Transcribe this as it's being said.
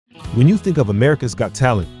When you think of America's Got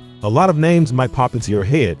Talent, a lot of names might pop into your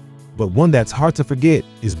head, but one that's hard to forget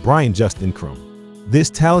is Brian Justin Crum. This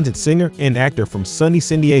talented singer and actor from sunny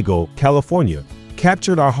San Diego, California,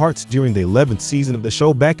 captured our hearts during the 11th season of the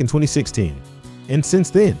show back in 2016. And since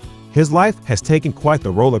then, his life has taken quite the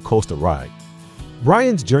roller coaster ride.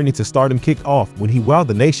 Brian's journey to stardom kicked off when he wowed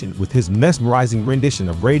the nation with his mesmerizing rendition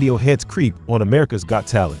of Radiohead's Creep on America's Got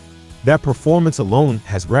Talent. That performance alone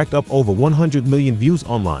has racked up over 100 million views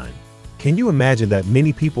online. Can you imagine that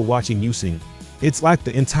many people watching you sing? It's like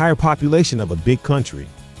the entire population of a big country.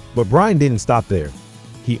 But Brian didn't stop there.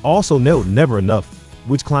 He also nailed Never Enough,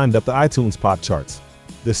 which climbed up the iTunes pop charts.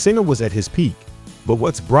 The singer was at his peak. But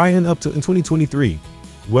what's Brian up to in 2023?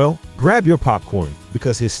 Well, grab your popcorn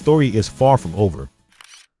because his story is far from over.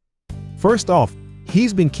 First off,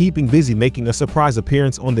 he's been keeping busy making a surprise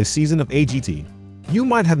appearance on this season of AGT. You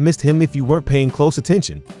might have missed him if you weren't paying close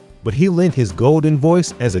attention, but he lent his golden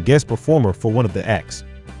voice as a guest performer for one of the acts.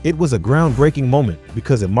 It was a groundbreaking moment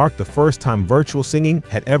because it marked the first time virtual singing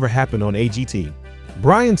had ever happened on AGT.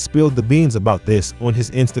 Brian spilled the beans about this on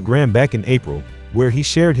his Instagram back in April, where he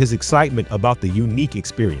shared his excitement about the unique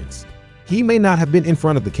experience. He may not have been in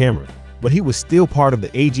front of the camera, but he was still part of the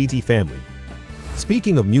AGT family.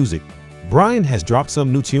 Speaking of music, Brian has dropped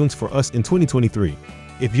some new tunes for us in 2023.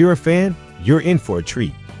 If you're a fan, you're in for a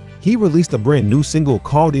treat. He released a brand new single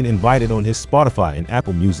called Invited on his Spotify and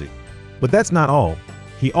Apple Music. But that's not all.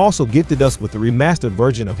 He also gifted us with a remastered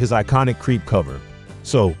version of his iconic Creep cover.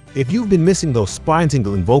 So, if you've been missing those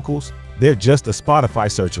spine-tingling vocals, they're just a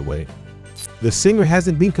Spotify search away. The singer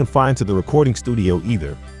hasn't been confined to the recording studio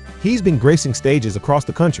either. He's been gracing stages across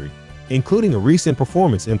the country, including a recent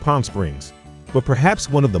performance in Palm Springs. But perhaps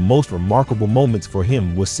one of the most remarkable moments for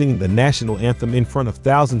him was singing the national anthem in front of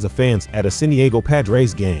thousands of fans at a San Diego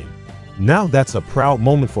Padres game. Now that's a proud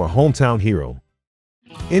moment for a hometown hero.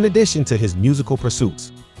 In addition to his musical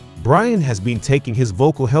pursuits, Brian has been taking his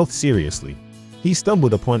vocal health seriously. He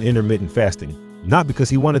stumbled upon intermittent fasting, not because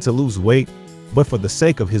he wanted to lose weight, but for the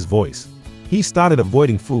sake of his voice. He started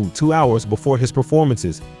avoiding food 2 hours before his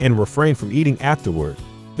performances and refrained from eating afterward.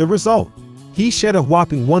 The result? He shed a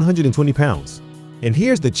whopping 120 pounds. And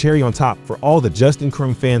here's the cherry on top for all the Justin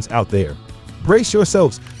Crum fans out there. Brace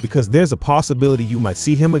yourselves because there's a possibility you might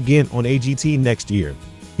see him again on AGT next year.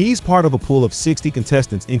 He's part of a pool of 60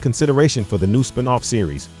 contestants in consideration for the new spin-off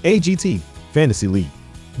series, AGT Fantasy League.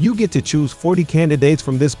 You get to choose 40 candidates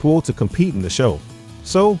from this pool to compete in the show.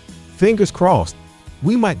 So, fingers crossed,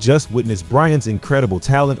 we might just witness Brian's incredible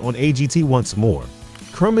talent on AGT once more.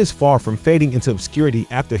 Crum is far from fading into obscurity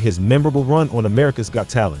after his memorable run on America's Got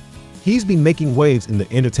Talent. He's been making waves in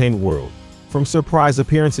the entertainment world, from surprise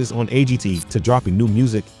appearances on AGT to dropping new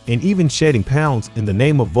music and even shedding pounds in the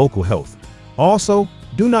name of vocal health. Also,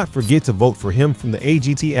 do not forget to vote for him from the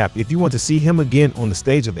AGT app if you want to see him again on the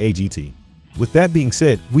stage of AGT. With that being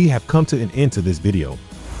said, we have come to an end to this video.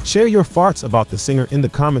 Share your thoughts about the singer in the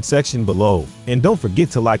comment section below, and don't forget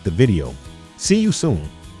to like the video. See you soon.